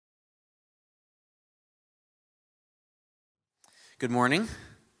Good morning.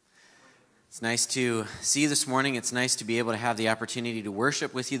 It's nice to see you this morning. It's nice to be able to have the opportunity to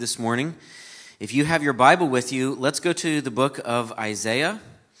worship with you this morning. If you have your Bible with you, let's go to the book of Isaiah.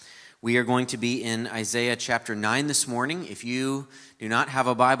 We are going to be in Isaiah chapter 9 this morning. If you do not have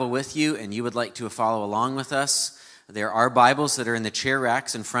a Bible with you and you would like to follow along with us, there are Bibles that are in the chair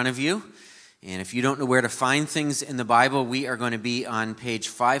racks in front of you. And if you don't know where to find things in the Bible, we are going to be on page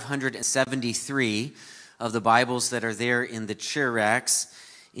 573 of the Bibles that are there in the chair racks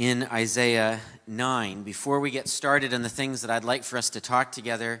in Isaiah 9. Before we get started on the things that I'd like for us to talk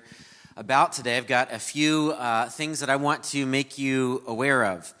together about today, I've got a few things that I want to make you aware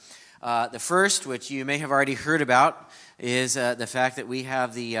of. The first, which you may have already heard about, is the fact that we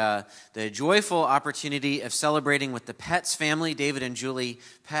have the joyful opportunity of celebrating with the Petts family. David and Julie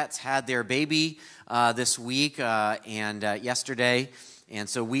Petts had their baby this week and yesterday, and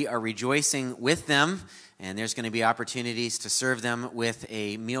so we are rejoicing with them. And there's going to be opportunities to serve them with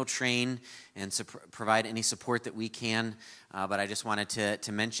a meal train and provide any support that we can. But I just wanted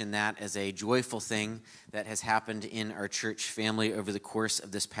to mention that as a joyful thing that has happened in our church family over the course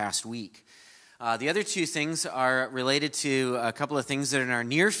of this past week. The other two things are related to a couple of things that are in our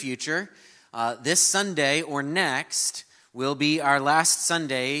near future. This Sunday or next will be our last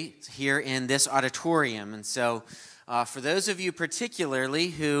Sunday here in this auditorium. And so for those of you particularly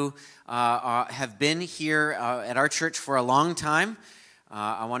who have been here at our church for a long time,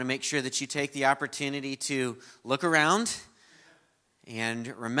 I want to make sure that you take the opportunity to look around and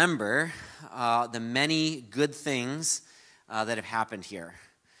remember the many good things that have happened here.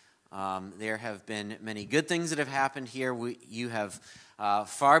 There have been many good things that have happened here. You have,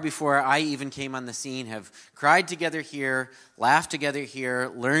 far before I even came on the scene, have cried together here, laughed together here,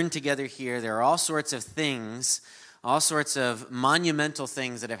 learned together here. There are all sorts of things, all sorts of monumental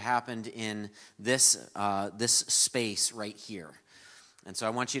things that have happened in this space right here. And so I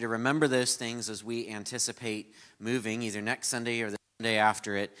want you to remember those things as we anticipate moving either next Sunday or the Sunday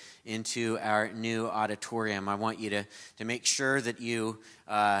after it into our new auditorium. I want you to make sure that you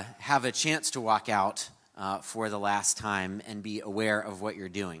have a chance to walk out for the last time and be aware of what you're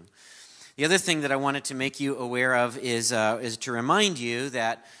doing. The other thing that I wanted to make you aware of is to remind you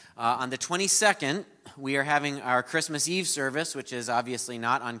that on the 22nd, we are having our Christmas Eve service, which is obviously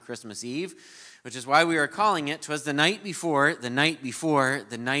not on Christmas Eve, which is why we are calling it, 'Twas the night before, the night before,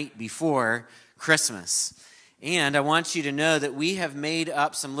 the night before Christmas. And I want you to know that we have made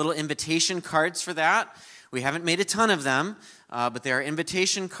up some little invitation cards for that. We haven't made a ton of them, but there are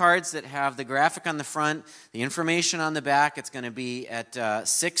invitation cards that have the graphic on the front, the information on the back. It's going to be at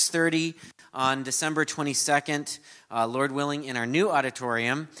 6:30 on December 22nd, Lord willing, in our new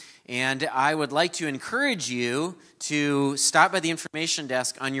auditorium. And I would like to encourage you to stop by the information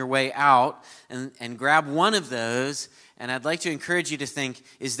desk on your way out and grab one of those. And I'd like to encourage you to think,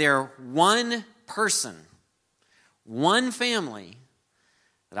 is there one person, one family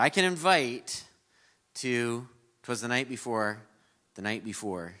that I can invite to 'Twas the night before, the night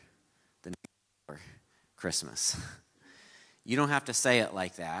before, the night before Christmas? You don't have to say it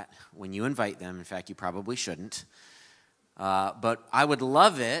like that when you invite them. In fact, you probably shouldn't. But I would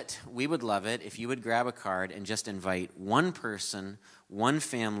love it, we would love it, if you would grab a card and just invite one person, one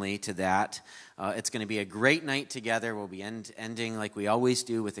family to that. It's going to be a great night together. We'll be ending like we always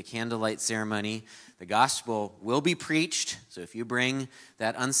do with a candlelight ceremony. The gospel will be preached, so if you bring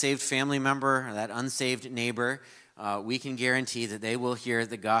that unsaved family member or that unsaved neighbor, we can guarantee that they will hear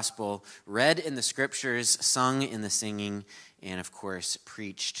the gospel read in the scriptures, sung in the singing, and of course,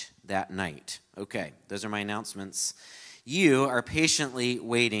 preached that night. Okay, those are my announcements. You are patiently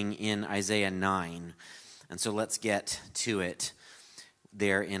waiting in Isaiah 9, and so let's get to it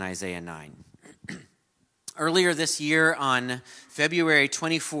there in Isaiah 9. Earlier this year on February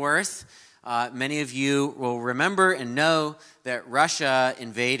 24th, many of you will remember and know that Russia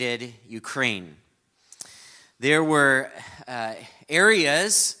invaded Ukraine. There were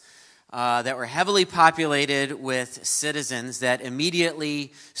areas that were heavily populated with citizens that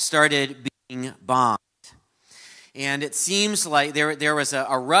immediately started being bombed. And it seems like there was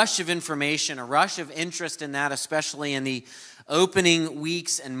a rush of information, a rush of interest in that, especially in the opening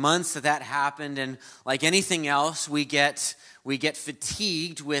weeks and months that happened. And like anything else, we get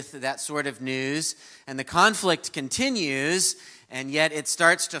fatigued with that sort of news. And the conflict continues, and yet it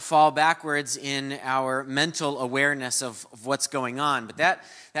starts to fall backwards in our mental awareness of what's going on. But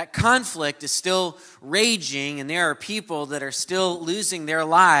that conflict is still raging, and there are people that are still losing their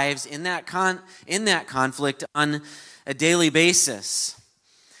lives in that conflict on a daily basis.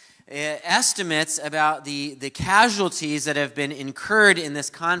 Estimates about the casualties that have been incurred in this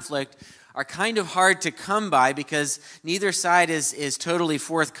conflict are kind of hard to come by because neither side is totally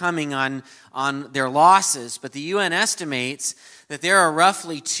forthcoming on their losses. But the UN estimates that there are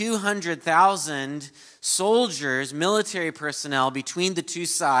roughly 200,000 soldiers, military personnel between the two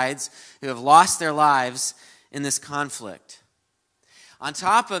sides who have lost their lives in this conflict. On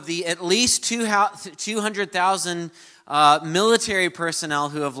top of the at least 200,000 military personnel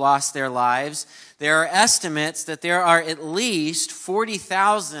who have lost their lives, there are estimates that there are at least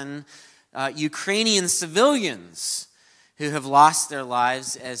 40,000 Ukrainian civilians who have lost their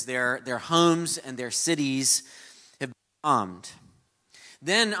lives as their homes and their cities have been bombed.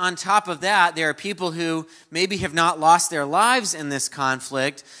 Then on top of that, there are people who maybe have not lost their lives in this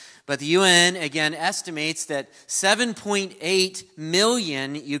conflict, but the UN, again, estimates that 7.8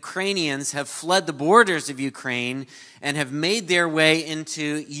 million Ukrainians have fled the borders of Ukraine and have made their way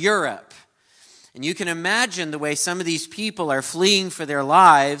into Europe. And you can imagine the way some of these people are fleeing for their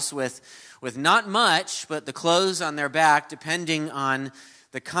lives with not much, but the clothes on their back, depending on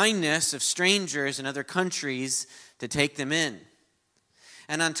the kindness of strangers in other countries to take them in.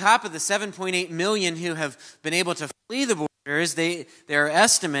 And on top of the 7.8 million who have been able to flee the borders, there are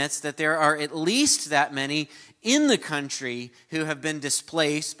estimates that there are at least that many in the country who have been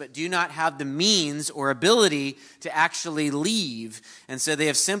displaced but do not have the means or ability to actually leave. And so they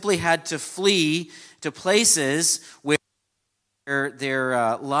have simply had to flee to places where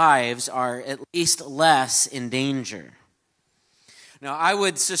their lives are at least less in danger. Now, I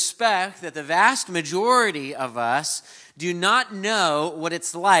would suspect that the vast majority of us do not know what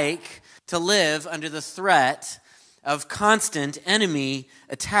it's like to live under the threat of constant enemy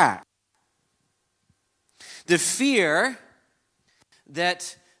attack. The fear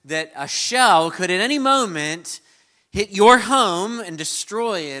that a shell could at any moment hit your home and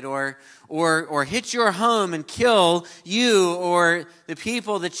destroy it, or hit your home and kill you or the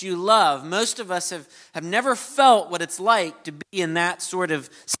people that you love. Most of us have never felt what it's like to be in that sort of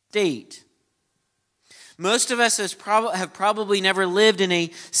state. Most of us have probably never lived in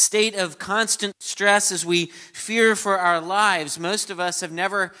a state of constant stress as we fear for our lives. Most of us have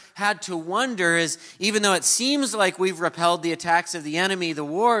never had to wonder, as even though it seems like we've repelled the attacks of the enemy, the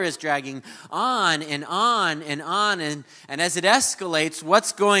war is dragging on and on and on. And as it escalates,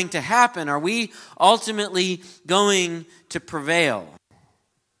 what's going to happen? Are we ultimately going to prevail?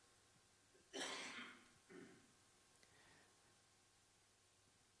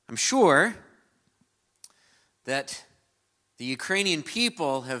 I'm sure that the Ukrainian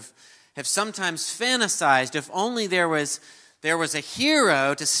people have sometimes fantasized if only there was a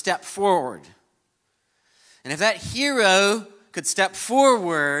hero to step forward. And if that hero could step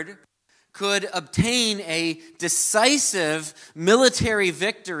forward, could obtain a decisive military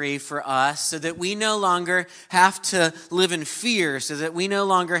victory for us so that we no longer have to live in fear, so that we no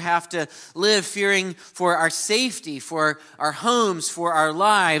longer have to live fearing for our safety, for our homes, for our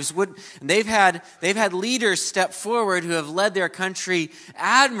lives. They've had leaders step forward who have led their country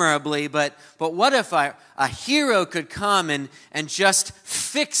admirably, but what if a hero could come and just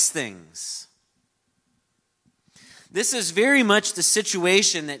fix things? This is very much the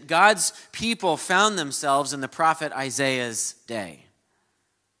situation that God's people found themselves in the prophet Isaiah's day.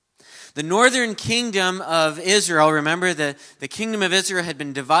 The northern kingdom of Israel, remember the kingdom of Israel had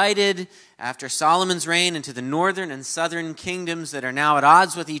been divided after Solomon's reign into the northern and southern kingdoms that are now at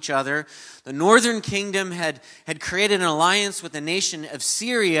odds with each other. The northern kingdom had created an alliance with the nation of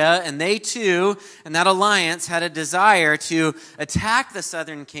Syria, and they too, and that alliance had a desire to attack the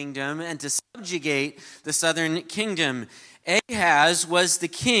southern kingdom and to subjugate the southern kingdom. Ahaz was the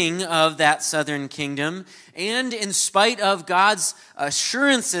king of that southern kingdom, and in spite of God's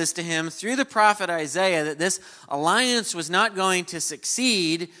assurances to him through the prophet Isaiah that this alliance was not going to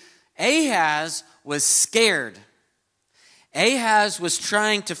succeed, Ahaz was scared. Ahaz was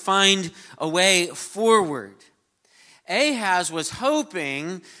trying to find a way forward. Ahaz was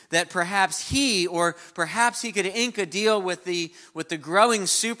hoping that perhaps he could ink a deal with the growing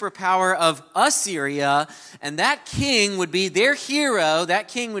superpower of Assyria, and that king would be their hero, that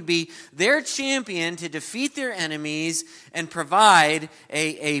king would be their champion to defeat their enemies and provide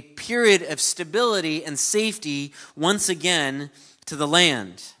a period of stability and safety once again to the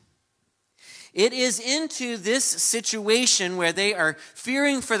land. It is into this situation where they are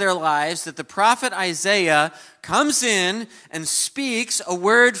fearing for their lives that the prophet Isaiah comes in and speaks a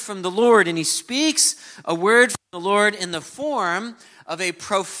word from the Lord. And he speaks a word from the Lord in the form of a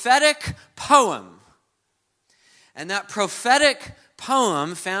prophetic poem. And that prophetic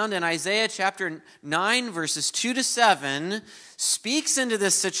poem found in Isaiah chapter 9, verses 2 to 7, speaks into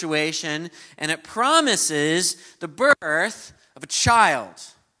this situation, and it promises the birth of a child.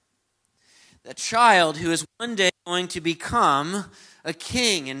 a child who is one day going to become a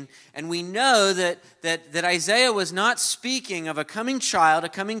king. And we know that Isaiah was not speaking of a coming child, a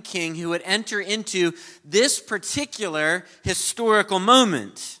coming king who would enter into this particular historical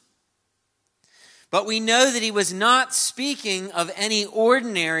moment. But we know that he was not speaking of any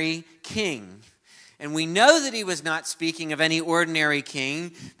ordinary king. And we know that he was not speaking of any ordinary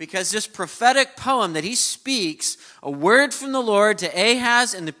king because this prophetic poem that he speaks, a word from the Lord to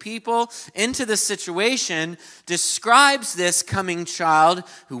Ahaz and the people into the situation, describes this coming child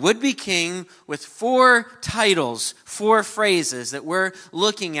who would be king with 4 titles, 4 phrases that we're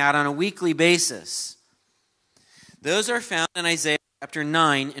looking at on a weekly basis. Those are found in Isaiah chapter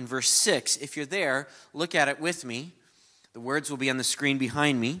 9 and verse 6. If you're there, look at it with me. The words will be on the screen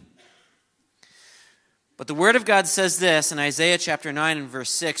behind me. But the Word of God says this in Isaiah chapter 9 and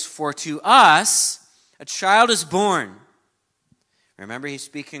verse 6, "For to us a child is born." Remember, he's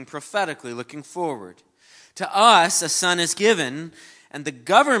speaking prophetically, looking forward. "To us a son is given, and the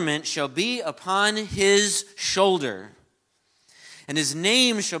government shall be upon his shoulder. And his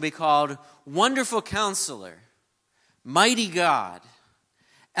name shall be called Wonderful Counselor, Mighty God,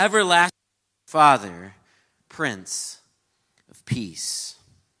 Everlasting Father, Prince of Peace."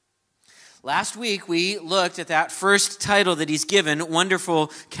 Last week, we looked at that first title that he's given,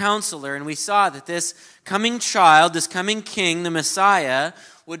 Wonderful Counselor, and we saw that this coming child, this coming king, the Messiah,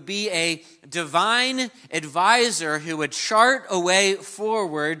 would be a divine advisor who would chart a way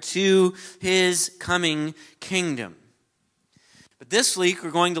forward to his coming kingdom. But this week, we're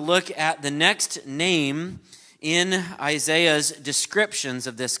going to look at the next name in Isaiah's descriptions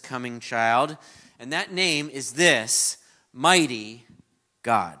of this coming child, and that name is this: Mighty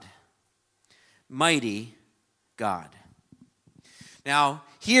God. Mighty God. Now,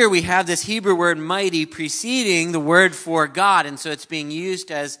 here we have this Hebrew word mighty preceding the word for God, and so it's being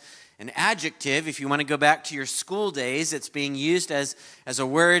used as an adjective. If you want to go back to your school days, it's being used as a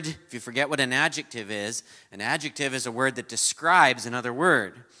word. If you forget what an adjective is a word that describes another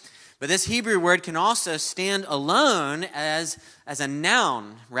word. But this Hebrew word can also stand alone as a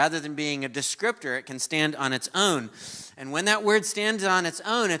noun. Rather than being a descriptor, it can stand on its own. And when that word stands on its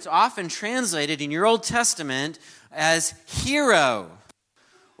own, it's often translated in your Old Testament as hero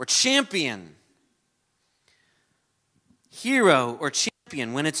or champion. Hero or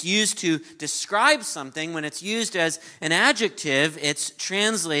champion. When it's used to describe something, when it's used as an adjective, it's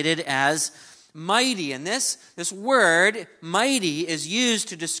translated as mighty. And this word, mighty, is used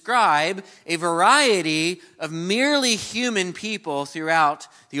to describe a variety of merely human people throughout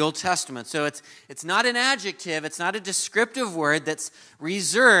the Old Testament. So it's not an adjective, it's not a descriptive word that's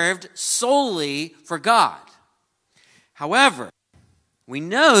reserved solely for God. However, we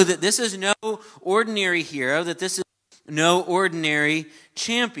know that this is no ordinary hero, that this is no ordinary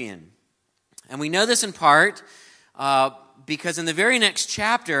champion. And we know this in part because in the very next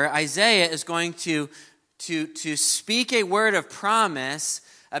chapter, Isaiah is going to speak a word of promise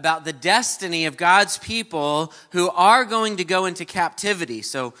about the destiny of God's people who are going to go into captivity.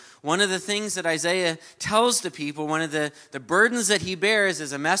 So one of the things that Isaiah tells the people, one of the burdens that he bears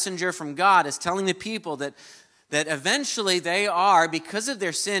as a messenger from God, is telling the people that eventually they are, because of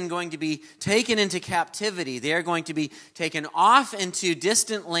their sin, going to be taken into captivity. They are going to be taken off into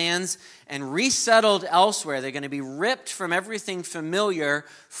distant lands and resettled elsewhere. They're going to be ripped from everything familiar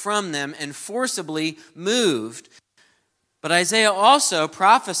from them and forcibly moved. But Isaiah also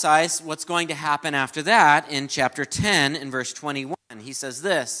prophesies what's going to happen after that in chapter 10 and verse 21. He says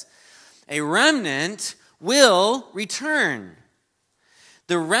this: "A remnant will return,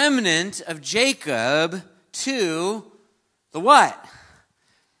 the remnant of Jacob, to the what?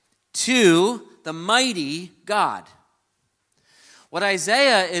 To the mighty God." What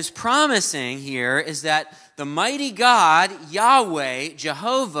Isaiah is promising here is that the mighty God, Yahweh,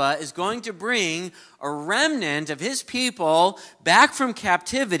 Jehovah, is going to bring a remnant of his people back from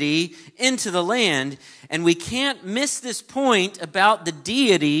captivity into the land. And we can't miss this point about the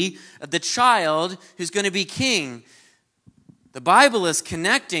deity of the child who's going to be king. The Bible is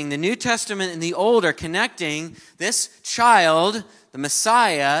connecting, the New Testament and the Old are connecting this child, the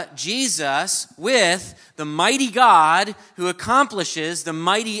Messiah, Jesus, with the mighty God who accomplishes the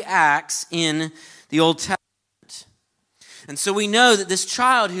mighty acts in the Old Testament. And so we know that this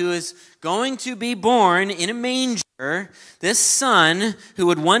child who is going to be born in a manger, this son who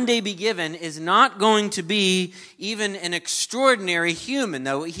would one day be given, is not going to be even an extraordinary human,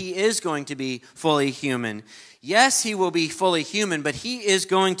 though he is going to be fully human. Yes, he will be fully human, but he is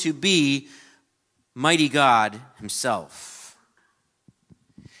going to be mighty God himself.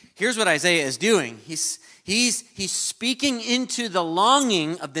 here's what Isaiah is doing. He's speaking into the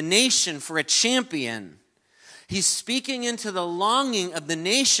longing of the nation for a champion. He's speaking into the longing of the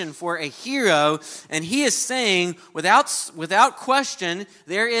nation for a hero, and he is saying, without question,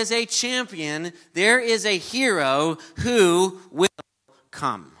 there is a champion, there is a hero who will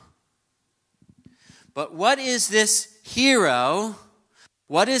come. But what is this hero,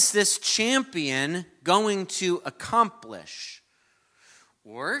 what is this champion going to accomplish?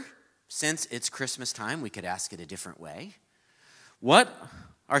 Or, since it's Christmas time, we could ask it a different way. What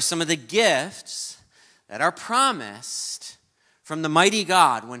are some of the gifts that are promised from the mighty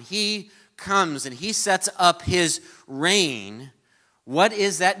God when he comes and he sets up his reign? What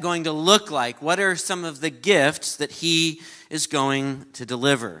is that going to look like? What are some of the gifts that he is going to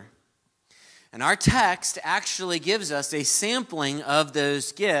deliver? And our text actually gives us a sampling of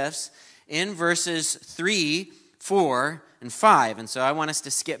those gifts in verses 3, 4, and 5. And so I want us to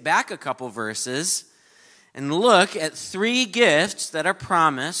skip back a couple verses and look at 3 gifts that are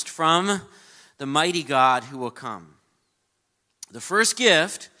promised from the mighty God who will come. The first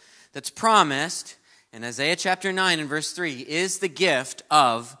gift that's promised in Isaiah chapter 9 and verse 3 is the gift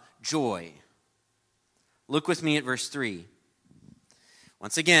of joy. Look with me at verse 3.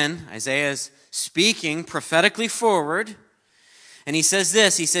 Once again, Isaiah is speaking prophetically forward, and he says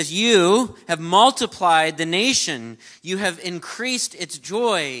this, he says, "You have multiplied the nation, you have increased its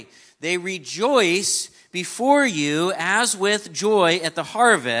joy. They rejoice before you as with joy at the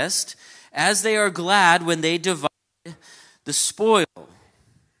harvest, as they are glad when they divide the spoil."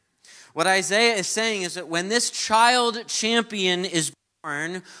 What Isaiah is saying is that when this child champion is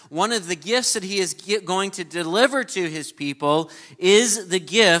born, one of the gifts that he is going to deliver to his people is the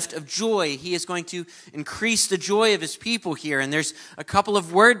gift of joy. He is going to increase the joy of his people here, and there's a couple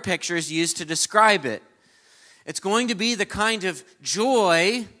of word pictures used to describe it. It's going to be the kind of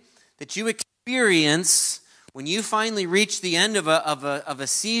joy that you experience when you finally reach the end of a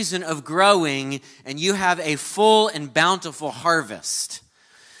season of growing and you have a full and bountiful harvest.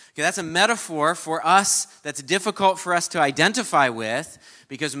 Okay, that's a metaphor for us that's difficult for us to identify with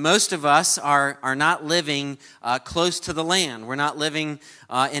because most of us are not living close to the land. We're not living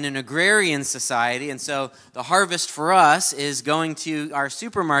in an agrarian society, and so the harvest for us is going to our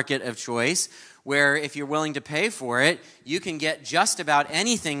supermarket of choice, where if you're willing to pay for it, you can get just about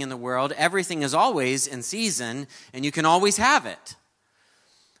anything in the world. Everything is always in season, and you can always have it.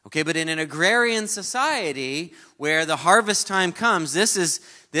 Okay, but in an agrarian society where the harvest time comes, this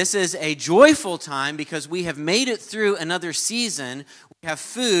is a joyful time because we have made it through another season. We have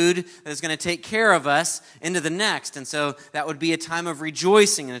food that is going to take care of us into the next, and so that would be a time of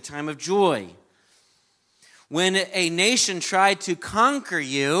rejoicing and a time of joy. When a nation tried to conquer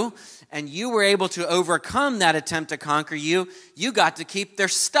you, and you were able to overcome that attempt to conquer you, you got to keep their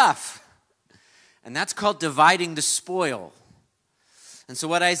stuff. And that's called dividing the spoil. And so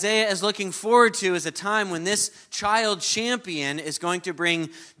what Isaiah is looking forward to is a time when this child champion is going to bring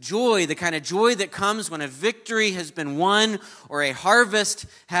joy, the kind of joy that comes when a victory has been won or a harvest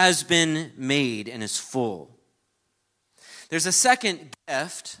has been made and is full. There's a second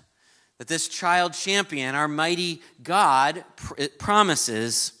gift that this child champion, our mighty God,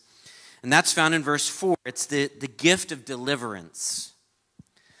 promises. And that's found in verse 4. It's the gift of deliverance.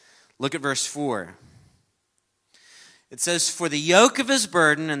 Look at verse 4. It says, "For the yoke of his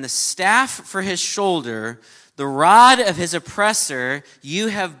burden and the staff for his shoulder, the rod of his oppressor, you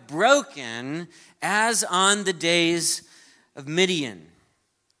have broken as on the days of Midian."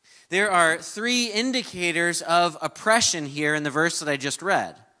 There are 3 indicators of oppression here in the verse that I just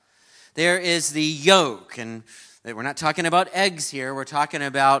read. There is the yoke, and we're not talking about eggs here. We're talking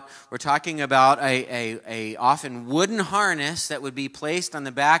about a often wooden harness that would be placed on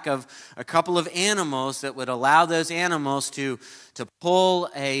the back of a couple of animals that would allow those animals to pull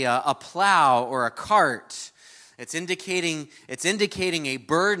a plow or a cart. It's indicating a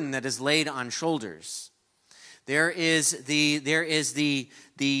burden that is laid on shoulders. There is the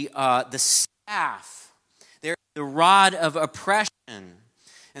staff. There is the rod of oppression.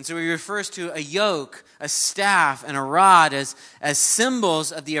 And so he refers to a yoke, a staff, and a rod as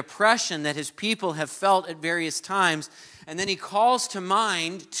symbols of the oppression that his people have felt at various times. And then he calls to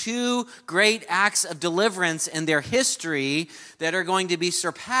mind 2 great acts of deliverance in their history that are going to be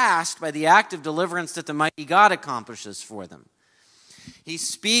surpassed by the act of deliverance that the mighty God accomplishes for them. He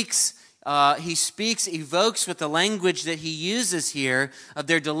evokes with the language that he uses here of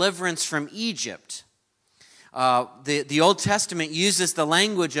their deliverance from Egypt. The Old Testament uses the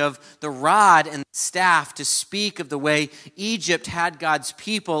language of the rod and the staff to speak of the way Egypt had God's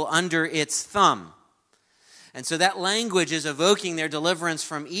people under its thumb. And so that language is evoking their deliverance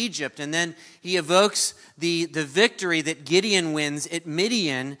from Egypt. And then he evokes the victory that Gideon wins at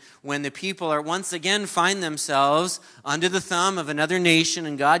Midian when the people are once again find themselves under the thumb of another nation.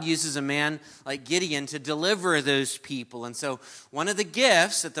 And God uses a man like Gideon to deliver those people. And so one of the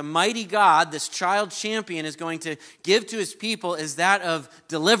gifts that the mighty God, this child champion, is going to give to his people is that of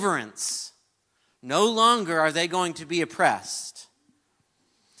deliverance. No longer are they going to be oppressed.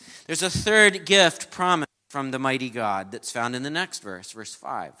 There's a third gift promised from the mighty God that's found in the next verse, verse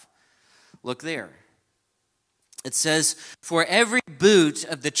 5. Look there. It says, "For every boot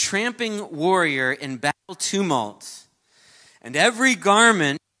of the tramping warrior in battle tumult, and every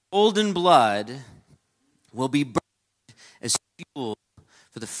garment rolled in blood will be burned as fuel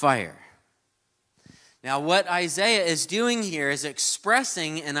for the fire." Now, what Isaiah is doing here is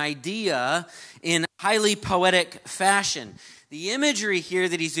expressing an idea in highly poetic fashion. The imagery here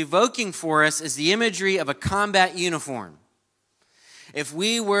that he's evoking for us is the imagery of a combat uniform. If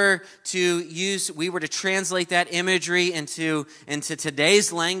we were to translate that imagery into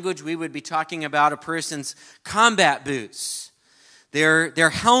today's language, we would be talking about a person's combat boots, their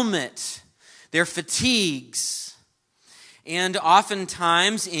helmet, their fatigues. And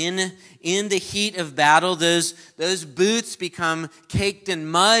oftentimes in the heat of battle, those boots become caked in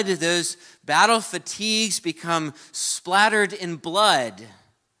mud, those battle fatigues become splattered in blood.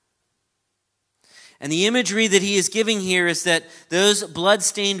 And the imagery that he is giving here is that those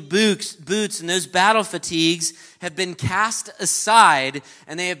blood-stained boots and those battle fatigues have been cast aside,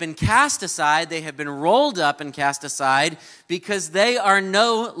 and they have been cast aside, they have been rolled up and cast aside because they are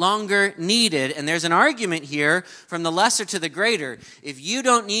no longer needed. And there's an argument here from the lesser to the greater. If you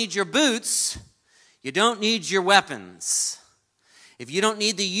don't need your boots, you don't need your weapons. If you don't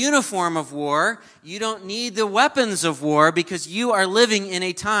need the uniform of war, you don't need the weapons of war because you are living in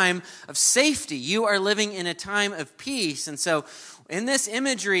a time of safety. You are living in a time of peace. And so in this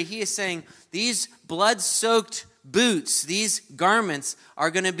imagery, he is saying these blood-soaked boots, these garments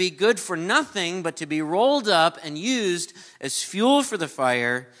are going to be good for nothing but to be rolled up and used as fuel for the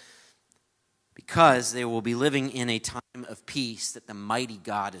fire because they will be living in a time of peace that the mighty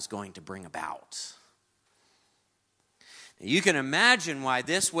God is going to bring about. You can imagine why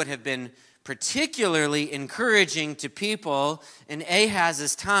this would have been particularly encouraging to people in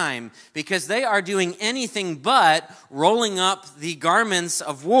Ahaz's time, because they are doing anything but rolling up the garments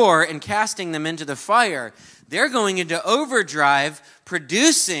of war and casting them into the fire. They're going into overdrive,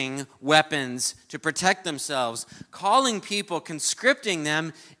 producing weapons to protect themselves, calling people, conscripting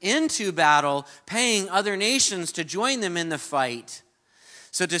them into battle, paying other nations to join them in the fight.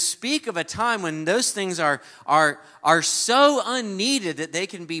 So to speak of a time when those things are so unneeded that they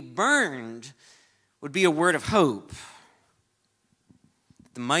can be burned would be a word of hope.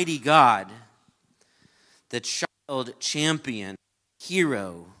 The mighty God, the child champion,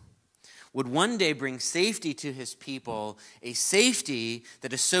 hero, would one day bring safety to his people, a safety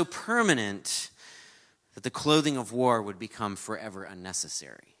that is so permanent that the clothing of war would become forever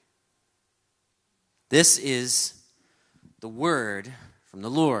unnecessary. This is the word from the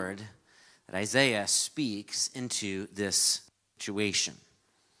Lord that Isaiah speaks into this situation.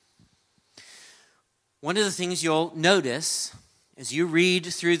 One of the things you'll notice as you read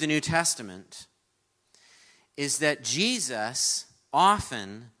through the New Testament is that Jesus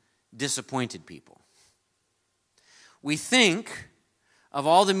often disappointed people. We think of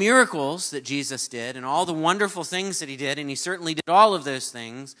all the miracles that Jesus did and all the wonderful things that he did, and he certainly did all of those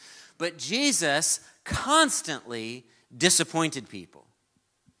things, but Jesus constantly disappointed people.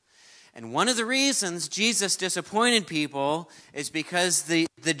 And one of the reasons Jesus disappointed people is because the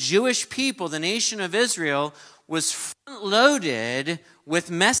Jewish people, the nation of Israel, was front-loaded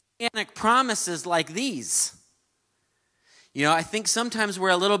with messianic promises like these. You know, I think sometimes we're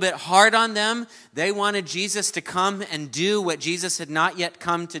a little bit hard on them. They wanted Jesus to come and do what Jesus had not yet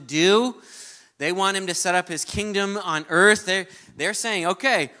come to do. They want him to set up his kingdom on earth. They're saying,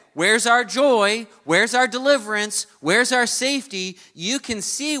 okay, where's our joy? Where's our deliverance? Where's our safety? You can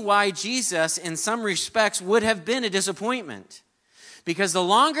see why Jesus, in some respects, would have been a disappointment. Because the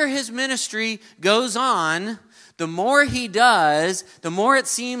longer his ministry goes on, the more he does, the more it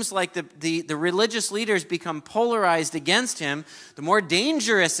seems like the religious leaders become polarized against him, the more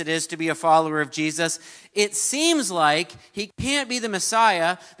dangerous it is to be a follower of Jesus. It seems like he can't be the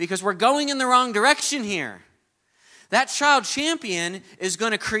Messiah because we're going in the wrong direction here. That child champion is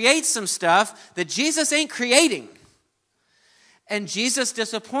going to create some stuff that Jesus ain't creating. And Jesus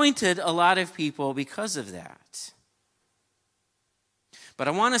disappointed a lot of people because of that. But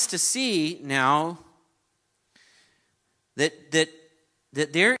I want us to see now that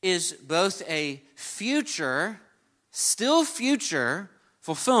there is both a still future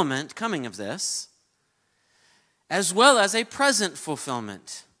fulfillment coming of this, as well as a present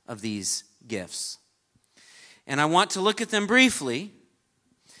fulfillment of these gifts. And I want to look at them briefly,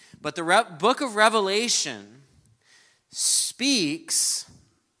 but the book of Revelation speaks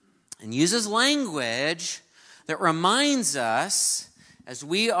and uses language that reminds us, as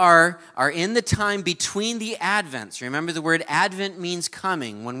we are in the time between the Advents. Remember, the word Advent means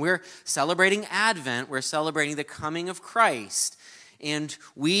coming. When we're celebrating Advent, we're celebrating the coming of Christ. And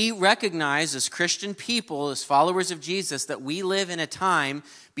we recognize as Christian people, as followers of Jesus, that we live in a time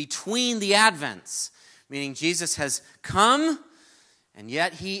between the Advents, meaning Jesus has come, and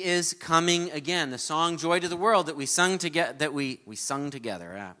yet he is coming again. The song "Joy to the World" that we sung together, we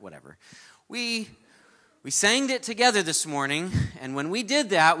sang it together this morning, and when we did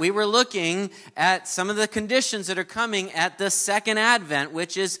that, we were looking at some of the conditions that are coming at the second Advent,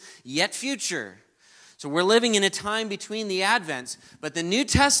 which is yet future. So we're living in a time between the Advents, but the New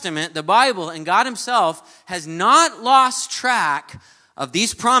Testament, the Bible, and God himself has not lost track of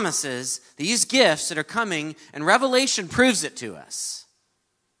these promises, these gifts that are coming, and Revelation proves it to us.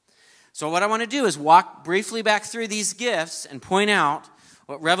 So what I want to do is walk briefly back through these gifts and point out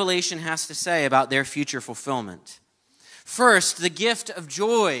what Revelation has to say about their future fulfillment. First, the gift of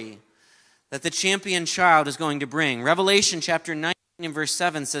joy that the champion child is going to bring. Revelation chapter 19 and verse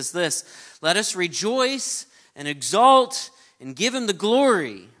 7 says this: "Let us rejoice and exult and give him the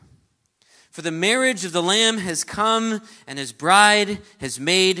glory. For the marriage of the Lamb has come, and his bride has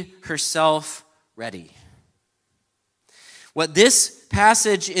made herself ready." What this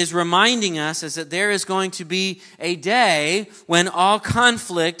passage is reminding us is that there is going to be a day when all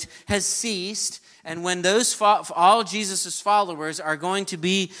conflict has ceased, and when all Jesus' followers are going to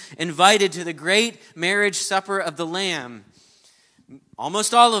be invited to the great marriage supper of the Lamb.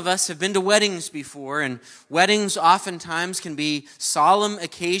 Almost all of us have been to weddings before, and weddings oftentimes can be solemn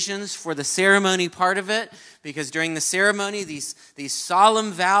occasions for the ceremony part of it, because during the ceremony, these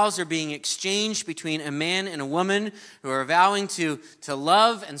solemn vows are being exchanged between a man and a woman who are vowing to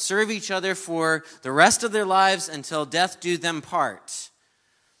love and serve each other for the rest of their lives until death do them part.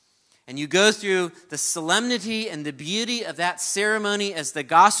 And you go through the solemnity and the beauty of that ceremony as the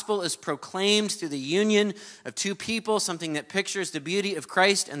gospel is proclaimed through the union of two people, something that pictures the beauty of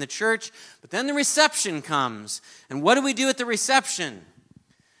Christ and the church. But then the reception comes. And what do we do at the reception?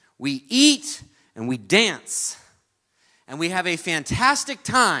 We eat and we dance. And we have a fantastic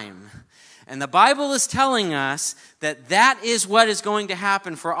time. And the Bible is telling us that that is what is going to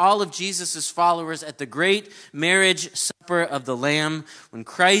happen for all of Jesus' followers at the great marriage supper of the Lamb, when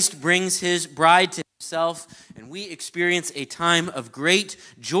Christ brings his bride to himself, and we experience a time of great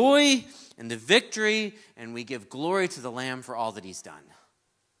joy and the victory, and we give glory to the Lamb for all that he's done.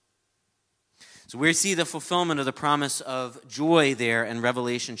 So we see the fulfillment of the promise of joy there in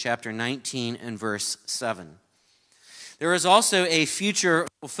Revelation chapter 19 and verse 7. There is also a future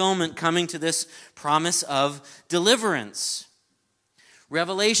fulfillment coming to this promise of deliverance.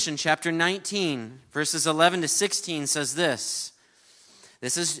 Revelation chapter 19, verses 11 to 16 says this.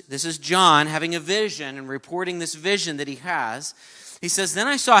 This is John having a vision and reporting this vision that he has. He says, "Then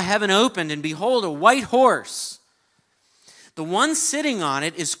I saw heaven opened, and behold, a white horse. The one sitting on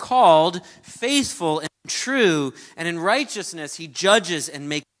it is called Faithful and True, and in righteousness he judges and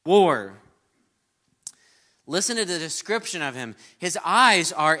makes war." Listen to the description of him. His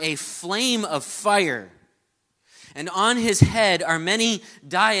eyes are a flame of fire, and on his head are many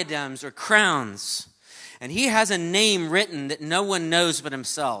diadems or crowns, and he has a name written that no one knows but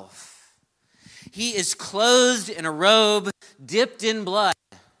himself. He is clothed in a robe dipped in blood.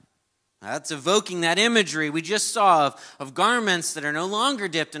 That's evoking that imagery we just saw of garments that are no longer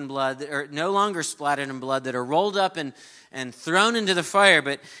dipped in blood, that are no longer splattered in blood, that are rolled up and thrown into the fire.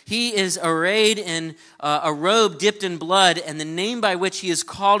 But he is arrayed in a robe dipped in blood, and the name by which he is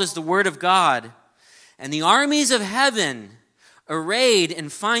called is the Word of God. And the armies of heaven, arrayed in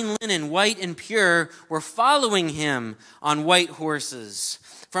fine linen, white and pure, were following him on white horses.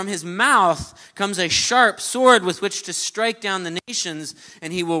 From his mouth comes a sharp sword with which to strike down the nations,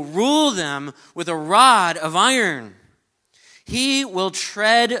 and he will rule them with a rod of iron. He will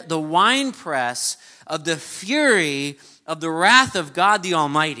tread the winepress of the fury of the wrath of God the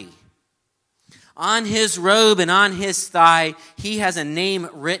Almighty. On his robe and on his thigh, he has a name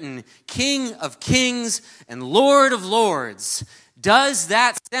written, King of Kings and Lord of Lords. Does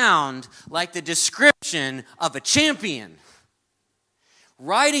that sound like the description of a champion?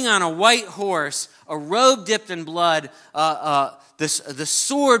 Riding on a white horse, a robe dipped in blood, the the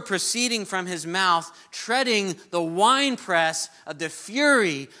sword proceeding from his mouth, treading the winepress of the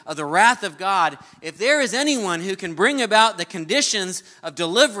fury of the wrath of God. If there is anyone who can bring about the conditions of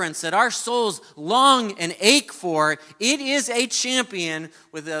deliverance that our souls long and ache for, it is a champion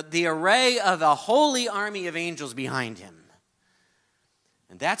with the array of a holy army of angels behind him.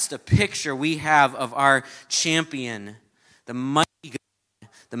 And that's the picture we have of our champion, the mighty God,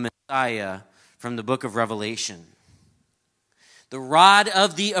 the Messiah from the book of Revelation. The rod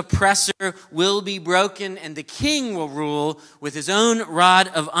of the oppressor will be broken, and the king will rule with his own rod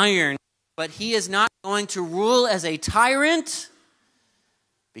of iron. But he is not going to rule as a tyrant,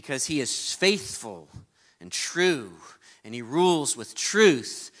 because he is faithful and true, and he rules with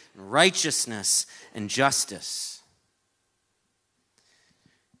truth and righteousness and justice.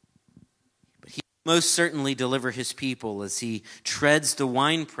 But he will most certainly deliver his people as he treads the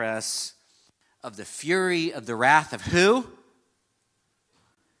winepress of the fury of the wrath of who?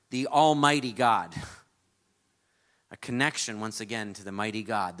 The Almighty God. A connection, once again, to the mighty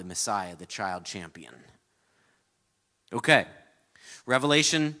God, the Messiah, the child champion. Okay.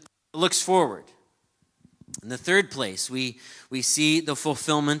 Revelation looks forward. In the third place, we see the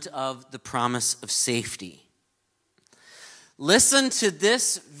fulfillment of the promise of safety. Listen to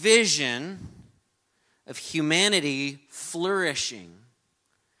this vision of humanity flourishing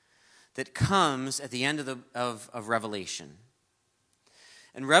that comes at the end of Revelation.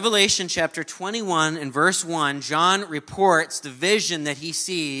 In Revelation chapter 21 and verse 1, John reports the vision that he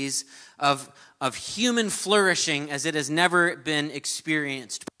sees of human flourishing as it has never been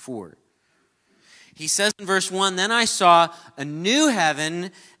experienced before. He says in verse 1, "Then I saw a new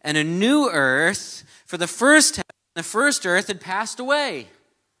heaven and a new earth, for the first heaven and the first earth had passed away,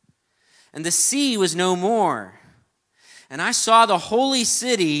 and the sea was no more. And I saw the holy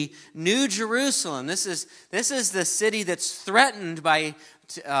city, New Jerusalem." This is the city that's threatened by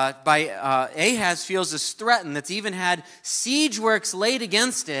Ahaz feels is threatened, that's even had siege works laid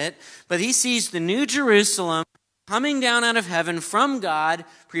against it. But he sees the New Jerusalem coming down out of heaven from God,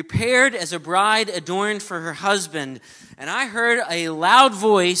 prepared as a bride adorned for her husband. And I heard a loud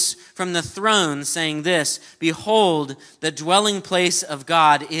voice from the throne saying this, "Behold, the dwelling place of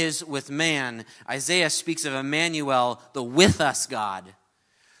God is with man." Isaiah speaks of Emmanuel, the with us God.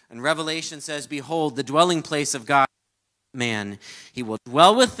 And Revelation says, "Behold, the dwelling place of God is with man. He will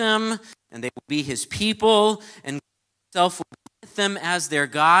dwell with them, and they will be his people, and God himself will with them as their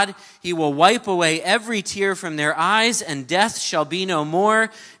God. He will wipe away every tear from their eyes, and death shall be no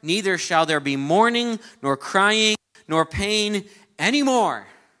more. Neither shall there be mourning, nor crying, nor pain anymore.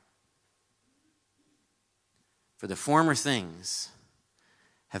 For the former things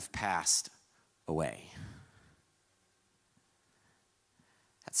have passed away."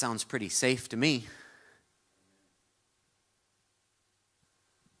 That sounds pretty safe to me.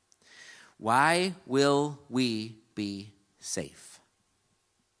 Why will we be safe?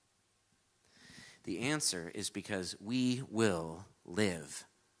 The answer is because we will live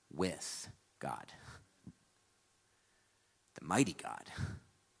with God. The mighty God.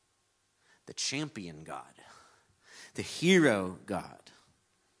 The champion God. The hero God.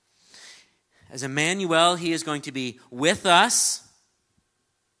 As Emmanuel, he is going to be with us.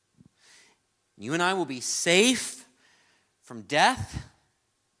 You and I will be safe from death,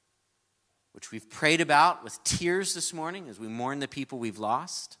 which we've prayed about with tears this morning as we mourn the people we've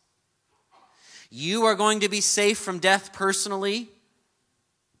lost. You are going to be safe from death personally.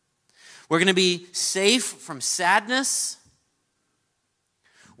 We're going to be safe from sadness.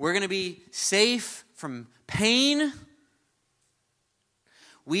 We're going to be safe from pain.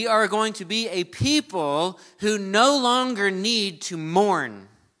 We are going to be a people who no longer need to mourn.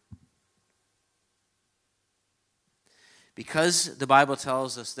 Because the Bible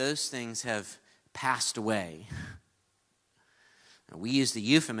tells us those things have passed away. And we use the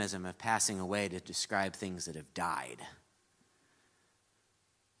euphemism of passing away to describe things that have died.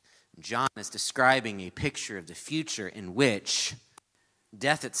 John is describing a picture of the future in which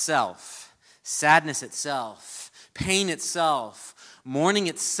death itself, sadness itself, pain itself, mourning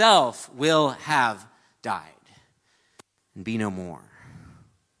itself will have died and be no more.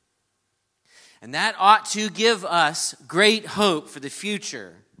 And that ought to give us great hope for the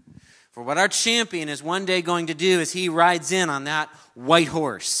future. For what our champion is one day going to do as he rides in on that white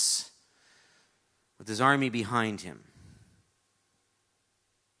horse with his army behind him.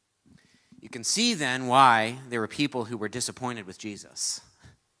 You can see then why there were people who were disappointed with Jesus.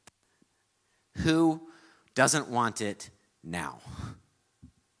 Who doesn't want it now?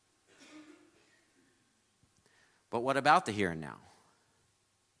 But what about the here and now?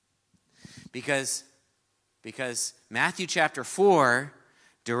 Because Because Matthew chapter 4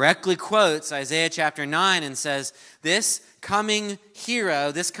 directly quotes Isaiah chapter 9 and says, this coming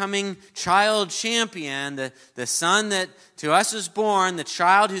hero, this coming child champion, the son that to us is born, the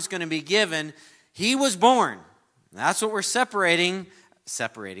child who's going to be given, he was born. That's what we're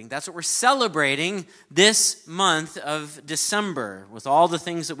that's what we're celebrating this month of December with all the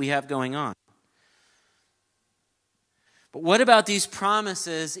things that we have going on. But what about these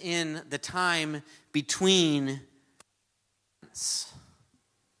promises in the time between?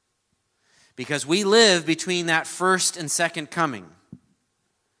 Because we live between that first and second coming.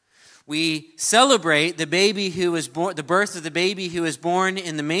 We celebrate the baby who was born, the birth of the baby who was born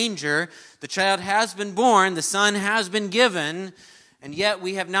in the manger. The child has been born, the son has been given, and yet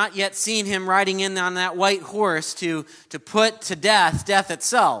we have not yet seen him riding in on that white horse to put to death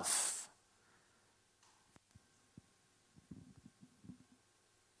itself.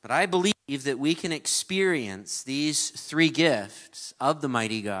 But I believe that we can experience these three gifts of the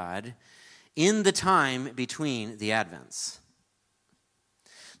mighty God in the time between the Advents.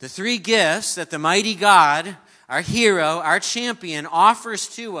 The three gifts that the mighty God, our hero, our champion, offers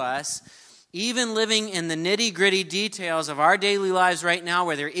to us, even living in the nitty-gritty details of our daily lives right now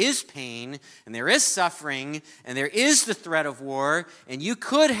where there is pain and there is suffering and there is the threat of war and you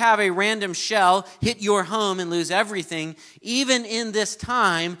could have a random shell hit your home and lose everything. Even in this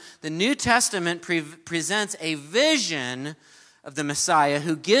time, the New Testament presents a vision of the Messiah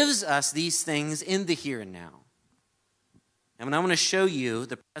who gives us these things in the here and now. And I want to show you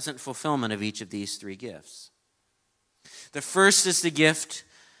the present fulfillment of each of these three gifts. The first is the gift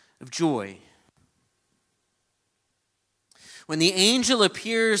of joy. When the angel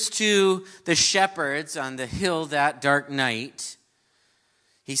appears to the shepherds on the hill that dark night,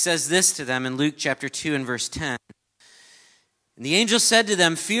 he says this to them in Luke chapter 2 and verse 10. And the angel said to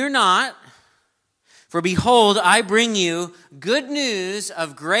them, "Fear not, for behold, I bring you good news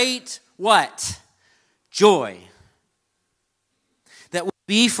of great" what? Joy. That will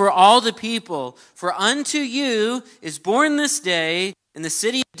be for all the people. For unto you is born this day in the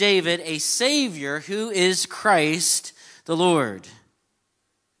city of David a Savior who is Christ the Lord.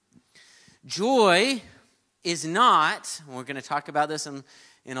 Joy is not, and we're going to talk about this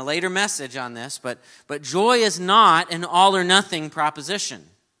in a later message on this, but joy is not an all or nothing proposition.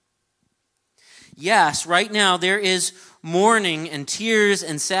 Yes, right now there is mourning and tears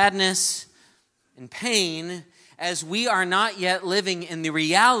and sadness and pain as we are not yet living in the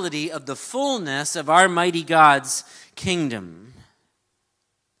reality of the fullness of our mighty God's kingdom.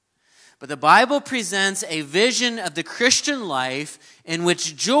 But the Bible presents a vision of the Christian life in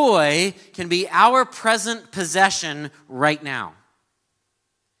which joy can be our present possession right now,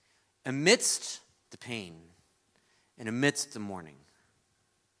 amidst the pain and amidst the mourning.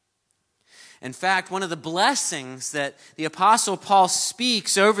 In fact, one of the blessings that the Apostle Paul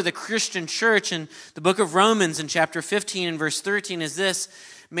speaks over the Christian church in the book of Romans in chapter 15 and verse 13 is this: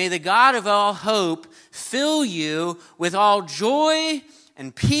 "May the God of all hope fill you with all joy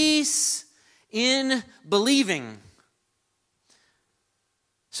and peace in believing,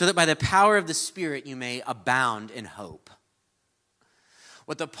 so that by the power of the Spirit you may abound in hope."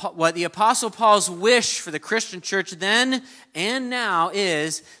 What the Apostle Paul's wish for the Christian church then and now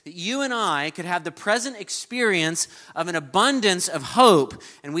is that you and I could have the present experience of an abundance of hope.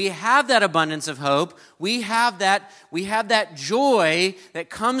 And we have that abundance of hope. We have that joy that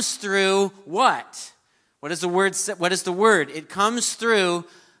comes through what? What is the word? It comes through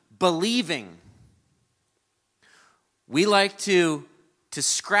believing. We like to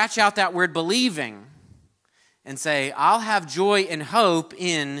scratch out that word believing and say, I'll have joy and hope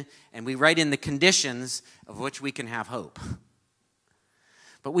in, and we write in the conditions of which we can have hope.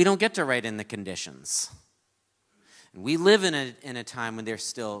 But we don't get to write in the conditions. And we live in a time when there's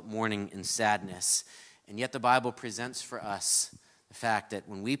still mourning and sadness. And yet the Bible presents for us the fact that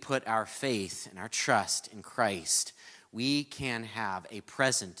when we put our faith and our trust in Christ, we can have a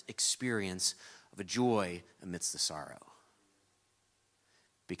present experience of a joy amidst the sorrow.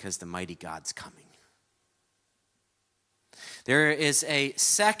 Because the mighty God's coming. There is a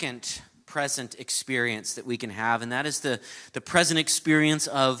second present experience that we can have, and that is the present experience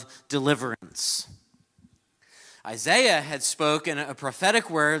of deliverance. Isaiah had spoken a prophetic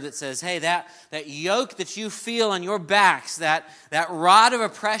word that says, hey, that yoke that you feel on your backs, that rod of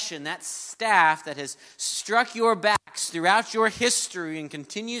oppression, that staff that has struck your backs throughout your history and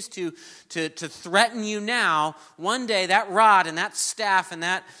continues to threaten you now, one day that rod and that staff and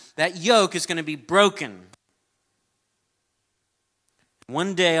that yoke is going to be broken.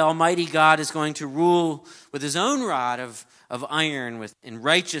 One day Almighty God is going to rule with his own rod of iron in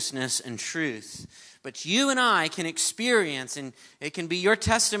righteousness and truth. But you and I can experience, and it can be your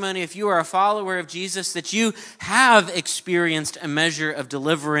testimony if you are a follower of Jesus, that you have experienced a measure of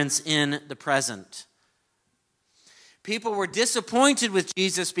deliverance in the present. People were disappointed with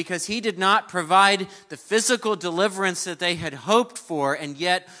Jesus because he did not provide the physical deliverance that they had hoped for, and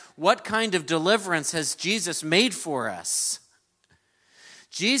yet what kind of deliverance has Jesus made for us?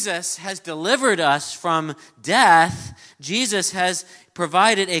 Jesus has delivered us from death. Jesus has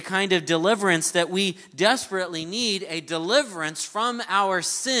provided a kind of deliverance that we desperately need, a deliverance from our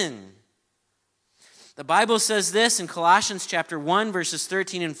sin. The Bible says this in Colossians chapter 1, verses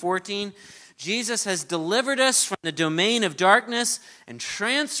 13 and 14. Jesus has delivered us from the domain of darkness and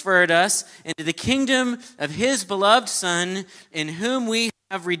transferred us into the kingdom of his beloved Son, in whom we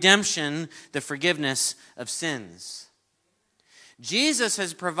have redemption, the forgiveness of sins. Jesus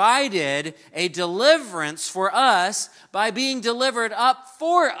has provided a deliverance for us by being delivered up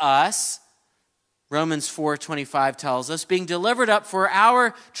for us. Romans 4:25 tells us, being delivered up for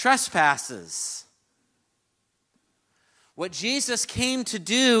our trespasses. What Jesus came to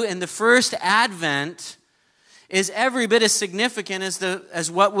do in the first advent is every bit as significant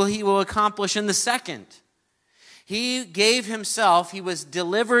as what he will accomplish in the second. He gave himself, he was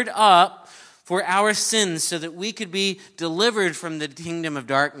delivered up for our sins so that we could be delivered from the kingdom of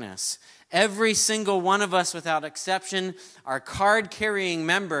darkness. Every single one of us, without exception, are card-carrying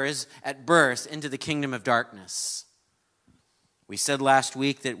members at birth into the kingdom of darkness. We said last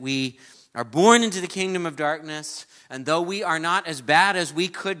week that we are born into the kingdom of darkness, and though we are not as bad as we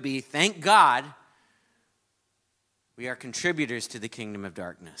could be, thank God, we are contributors to the kingdom of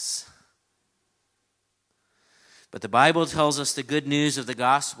darkness. But the Bible tells us the good news of the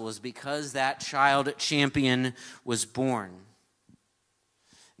gospel is because that child champion was born,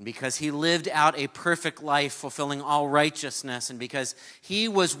 and because he lived out a perfect life fulfilling all righteousness, and because he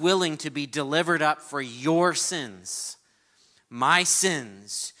was willing to be delivered up for your sins, my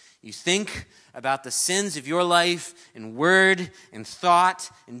sins. You think about the sins of your life in word, in thought,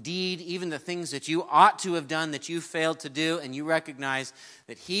 in deed, even the things that you ought to have done that you failed to do, and you recognize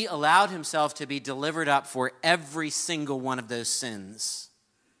that he allowed himself to be delivered up for every single one of those sins.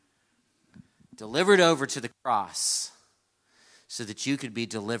 Delivered over to the cross so that you could be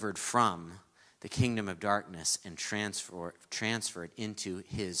delivered from the kingdom of darkness and transferred into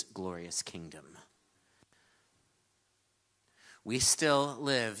his glorious kingdom. We still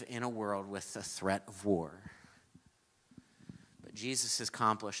live in a world with the threat of war. But Jesus has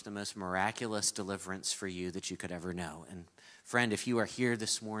accomplished the most miraculous deliverance for you that you could ever know. And friend, if you are here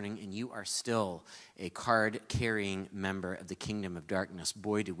this morning and you are still a card-carrying member of the kingdom of darkness,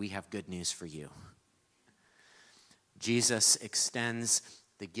 boy, do we have good news for you. Jesus extends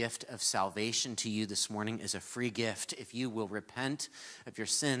the gift of salvation to you this morning as a free gift. If you will repent of your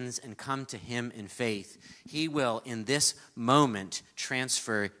sins and come to him in faith, he will, in this moment,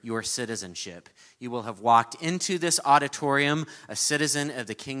 transfer your citizenship. You will have walked into this auditorium a citizen of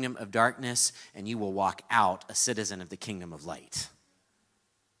the kingdom of darkness, and you will walk out a citizen of the kingdom of light.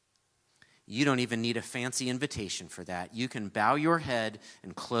 You don't even need a fancy invitation for that. You can bow your head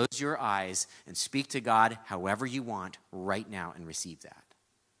and close your eyes and speak to God however you want right now and receive that.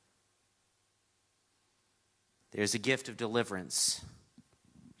 There's a gift of deliverance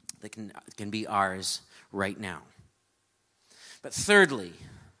that can be ours right now. But thirdly,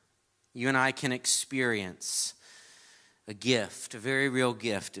 you and I can experience a gift, a very real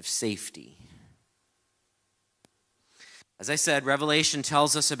gift of safety. As I said, Revelation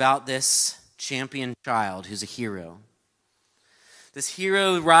tells us about this champion child who's a hero. This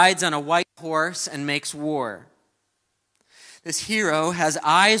hero rides on a white horse and makes war. This hero has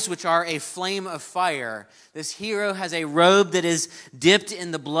eyes which are a flame of fire. This hero has a robe that is dipped in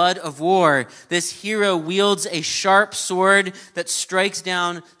the blood of war. This hero wields a sharp sword that strikes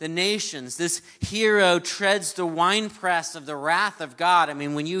down the nations. This hero treads the winepress of the wrath of God. I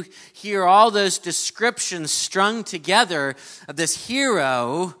mean, when you hear all those descriptions strung together of this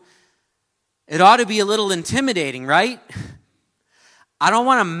hero, it ought to be a little intimidating, right? I don't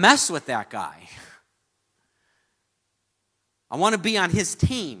want to mess with that guy. I want to be on his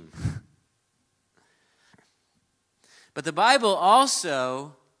team. But the Bible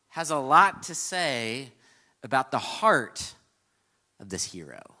also has a lot to say about the heart of this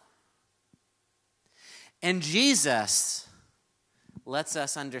hero. And Jesus lets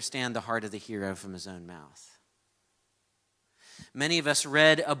us understand the heart of the hero from his own mouth. Many of us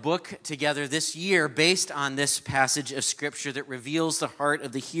read a book together this year based on this passage of Scripture that reveals the heart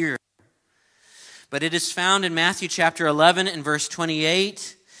of the hero. But it is found in Matthew chapter 11 and verse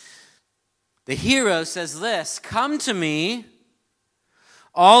 28. The hero says this, "Come to me,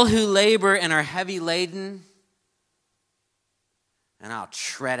 all who labor and are heavy laden, and I'll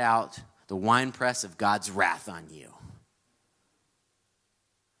tread out the winepress of God's wrath on you.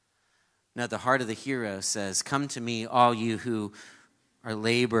 Now, the heart of the hero says, come to me, all you who are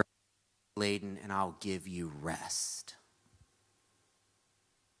labor laden, and I'll give you rest.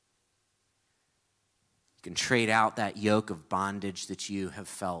 You can trade out that yoke of bondage that you have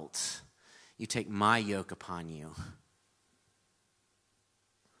felt. You take my yoke upon you.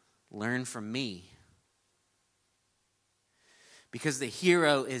 Learn from me. Because the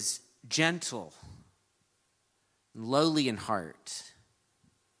hero is gentle, lowly in heart.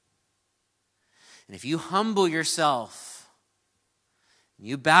 And if you humble yourself,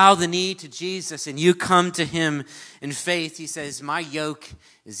 you bow the knee to Jesus and you come to him in faith, he says, my yoke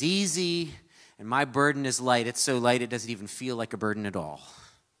is easy and my burden is light. It's so light it doesn't even feel like a burden at all.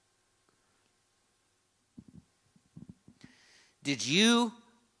 Did you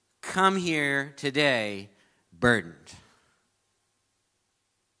come here today burdened?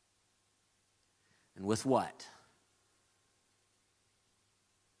 And with what?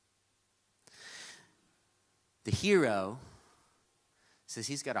 The hero says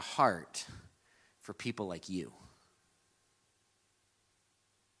he's got a heart for people like you.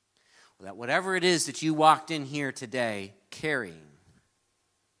 That whatever it is that you walked in here today carrying,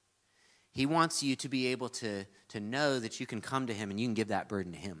 he wants you to be able to know that you can come to him and you can give that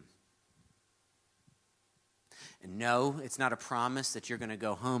burden to him. And no, it's not a promise that you're going to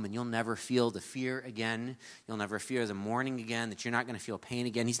go home and you'll never feel the fear again. You'll never fear the mourning again, that you're not going to feel pain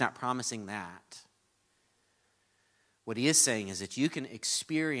again. He's not promising that. What he is saying is that you can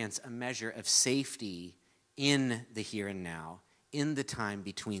experience a measure of safety in the here and now, in the time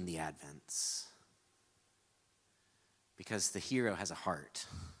between the Advents. Because the hero has a heart.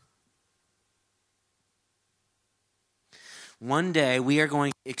 One day we are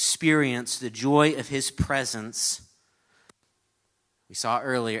going to experience the joy of his presence. We saw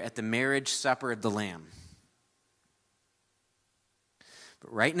earlier at the marriage supper of the Lamb.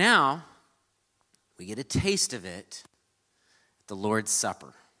 But right now, we get a taste of it at the Lord's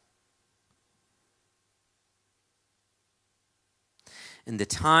Supper. In the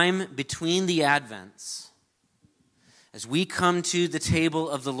time between the Advents, as we come to the table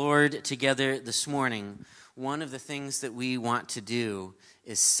of the Lord together this morning, one of the things that we want to do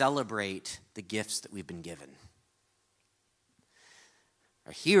is celebrate the gifts that we've been given.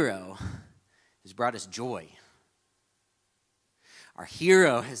 Our hero has brought us joy. Our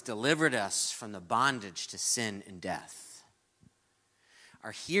hero has delivered us from the bondage to sin and death.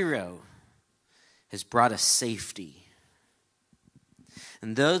 Our hero has brought us safety.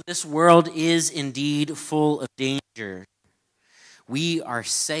 And though this world is indeed full of danger, we are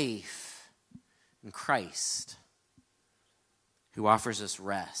safe in Christ, who offers us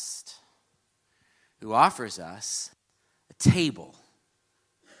rest, who offers us a table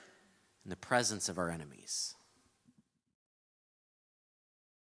in the presence of our enemies.